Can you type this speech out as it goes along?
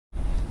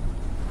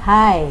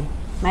Hi,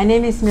 my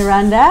name is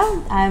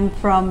Miranda. I'm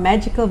from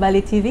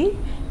Magical-Bali TV,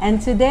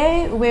 and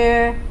today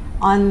we're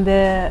on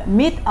the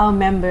Meet Our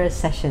Members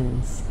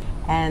sessions.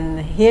 And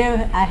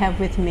here I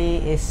have with me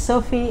is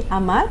Sophie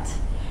Amat,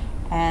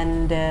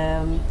 and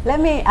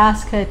let me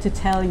ask her to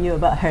tell you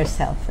about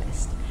herself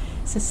first.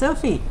 So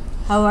Sophie,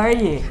 how are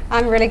you?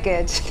 I'm really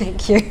good,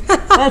 thank you.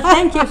 Well,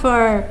 thank you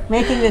for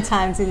making the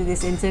time to do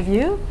this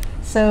interview.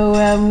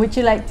 So would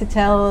you like to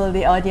tell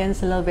the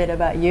audience a little bit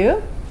about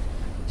you?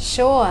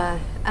 Sure.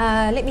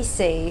 Let me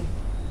see.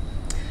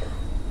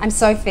 I'm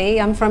Sophie.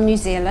 I'm from New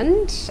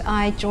Zealand.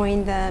 I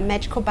joined the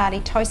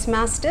Magical-Bali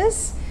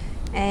Toastmasters,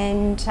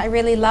 and I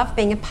really love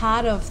being a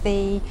part of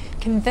the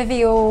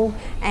convivial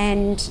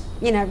and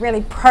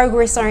really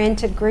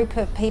progress-oriented group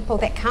of people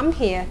that come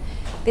here.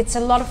 It's a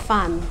lot of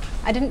fun.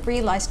 I didn't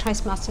realise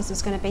Toastmasters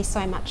was going to be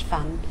so much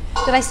fun.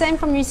 Did I say I'm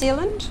from New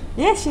Zealand?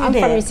 Yes, you I'm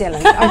did. from New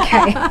Zealand.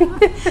 Okay.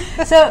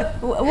 So,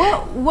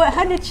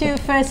 how did you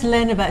first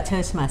learn about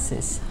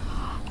Toastmasters?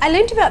 I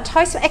learned about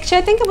Toastmasters. Actually,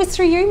 I think it was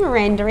through you,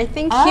 Miranda. I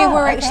think you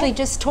were actually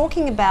just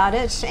talking about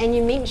it, and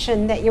you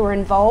mentioned that you were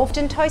involved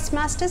in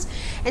Toastmasters,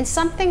 and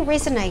something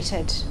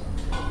resonated.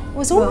 It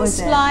was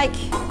almost like,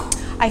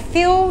 I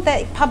feel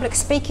that public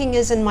speaking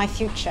is in my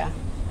future.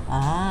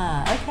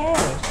 Okay.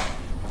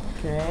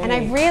 Great. And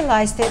I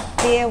realised that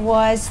there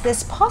was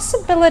this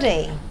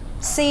possibility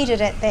seeded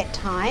at that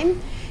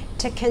time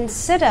to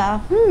consider,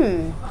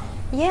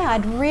 yeah,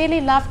 I'd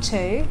really love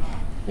to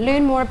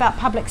learn more about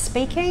public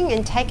speaking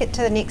and take it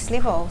to the next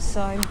level.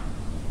 So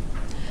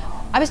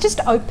I was just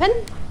open,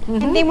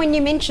 and then when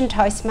you mentioned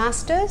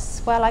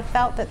Toastmasters, well, I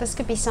felt that this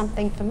could be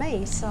something for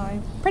me.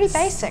 So pretty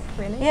basic,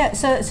 really. Yeah.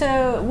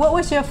 So what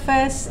was your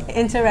first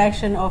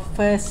interaction or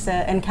first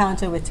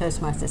encounter with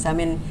Toastmasters? I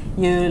mean,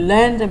 you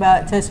learned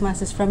about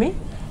Toastmasters from me,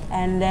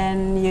 and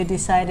then you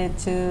decided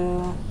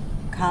to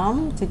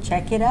come to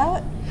check it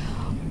out.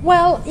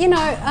 Well,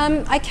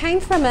 I came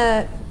from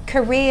a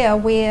career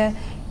where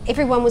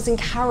everyone was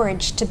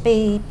encouraged to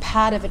be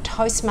part of a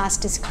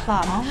Toastmasters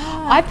club.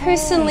 I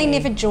personally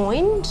never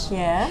joined.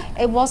 Yeah.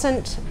 It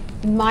wasn't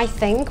my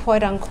thing,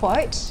 quote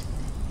unquote.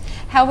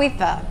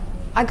 However,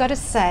 I got to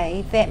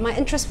say that my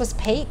interest was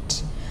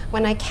piqued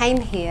when I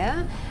came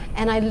here,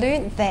 and I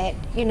learnt that,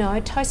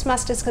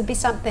 Toastmasters could be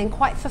something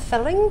quite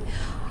fulfilling.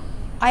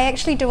 I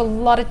actually do a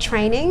lot of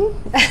training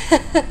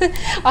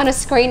on a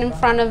screen in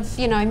front of,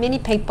 many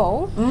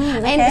people.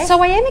 And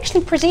so I am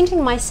actually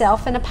presenting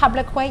myself in a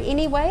public way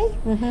anyway.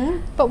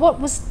 But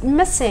what was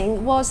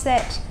missing was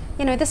that,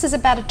 this is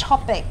about a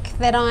topic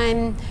that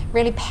I'm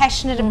really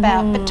passionate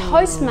about. But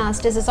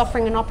Toastmasters is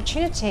offering an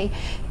opportunity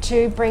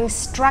to bring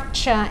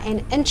structure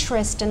and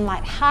interest and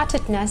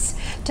lightheartedness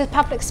to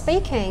public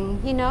speaking,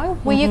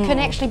 where you can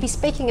actually be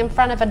speaking in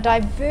front of a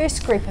diverse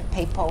group of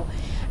people.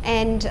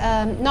 And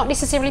not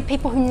necessarily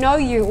people who know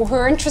you or who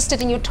are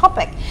interested in your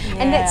topic.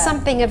 And that's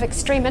something of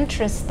extreme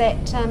interest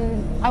that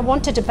I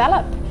want to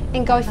develop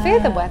and go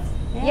further with.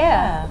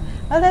 Yeah.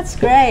 Well, that's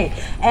great.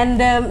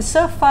 And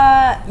so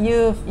far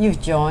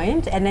you've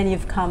joined, and then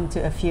you've come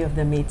to a few of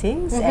the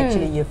meetings.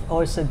 Actually, you've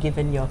also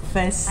given your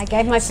first I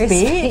gave my first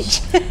speech.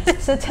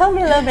 So tell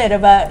me a little bit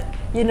about,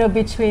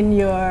 between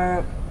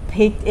your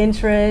piqued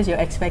interest, your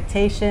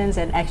expectations,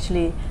 and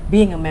actually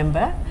being a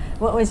member.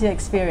 What was your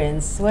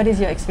experience? What is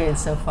your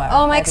experience so far?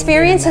 Oh, my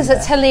experience is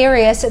it's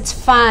hilarious. It's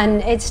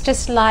fun. It's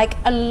just like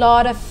a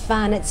lot of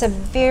fun. It's a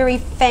very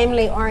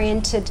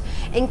family-oriented,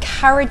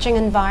 encouraging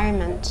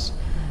environment.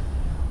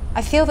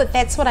 I feel that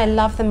that's what I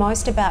love the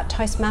most about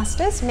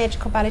Toastmasters,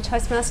 Magical-Bali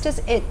Toastmasters.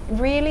 It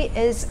really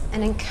is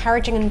an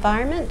encouraging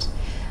environment.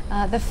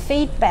 The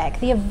feedback,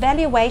 the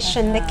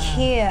evaluation, the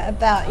care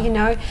about,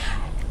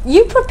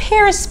 you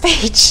prepare a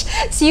speech,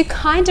 so you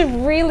kind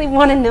of really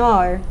want to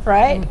know,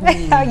 right,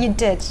 how you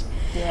did.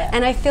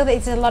 And I feel that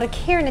there's a lot of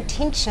care and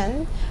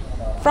attention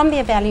from the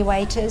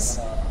evaluators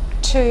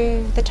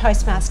to the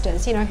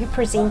Toastmasters, who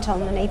present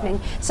on an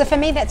evening. So for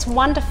me, that's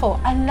wonderful.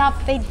 I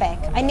love feedback.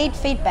 I need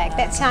feedback.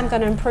 That's how I'm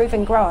going to improve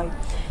and grow.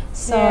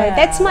 So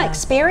that's my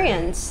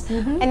experience.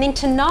 And then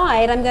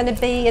tonight, I'm going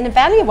to be an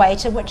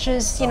evaluator, which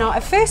is, a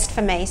first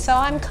for me. So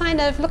I'm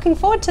kind of looking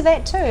forward to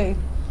that too.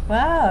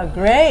 Wow,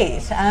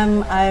 great.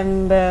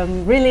 I'm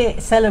really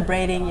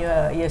celebrating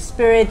your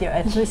spirit, your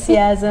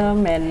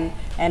enthusiasm, and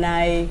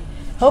I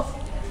hope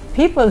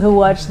people who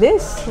watch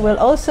this will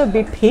also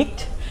be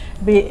piqued,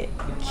 be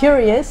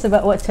curious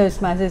about what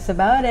Toastmasters is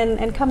about,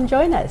 and come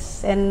join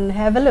us and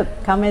have a look,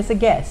 come as a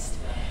guest.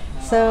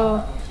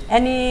 So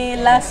any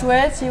last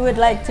words you would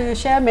like to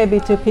share, maybe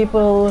to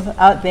people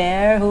out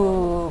there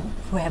who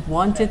have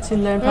wanted to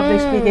learn public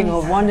speaking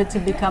or wanted to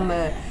become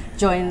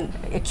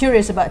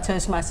curious about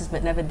Toastmasters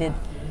but never did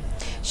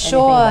anything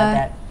about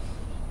that?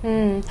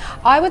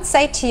 I would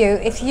say to you,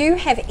 if you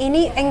have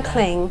any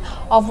inkling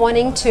of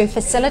wanting to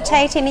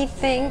facilitate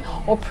anything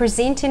or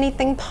present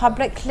anything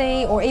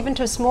publicly, or even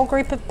to a small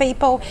group of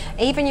people,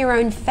 even your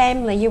own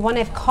family, you want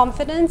to have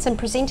confidence in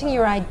presenting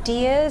your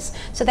ideas.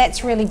 So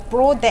that's really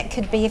broad. That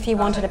could be if you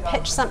wanted to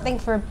pitch something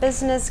for a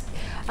business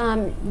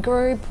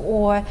group,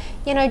 or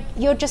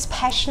you're just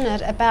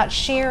passionate about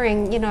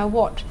sharing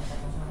what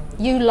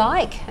you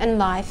like in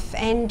life,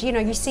 and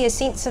you see a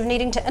sense of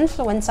needing to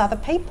influence other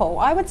people.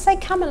 I would say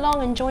come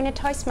along and join a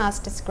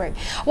Toastmasters group.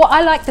 Well,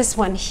 I like this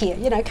one here,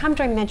 come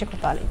join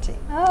Magical-Bali tea.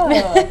 Oh,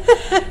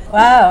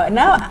 wow!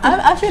 Now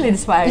I feel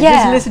inspired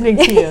just listening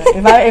to you.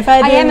 If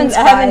I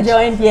haven't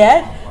joined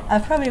yet, I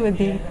probably would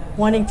be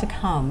wanting to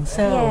come.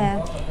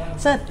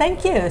 So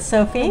thank you,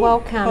 Sophie. You're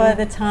welcome. For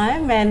the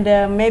time,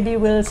 and maybe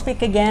we'll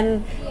speak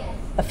again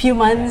a few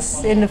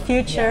months in the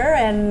future,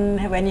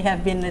 and when you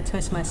have been the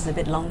Toastmasters a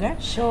bit longer.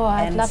 Sure,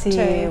 I'd love to. And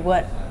see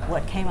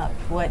what came up,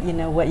 what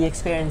you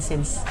experienced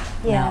since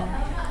now.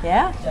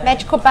 Yeah?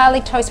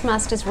 Magical-Bali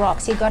Toastmasters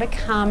rocks. You got to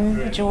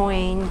come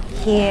join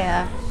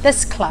here.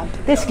 This club.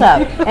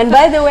 And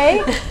by the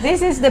way,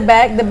 this is the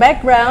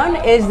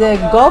background is the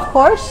golf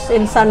course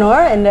in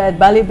Sanur, and the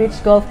Bali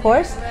Beach golf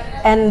course.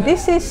 And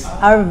this is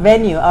our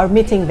venue, our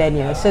meeting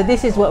venue. So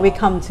this is what we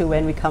come to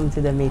when we come to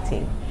the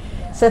meeting.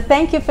 So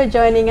thank you for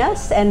joining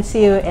us, and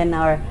see you in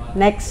our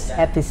next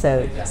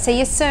episode. See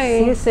you soon.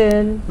 See you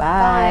soon.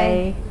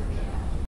 Bye. Bye.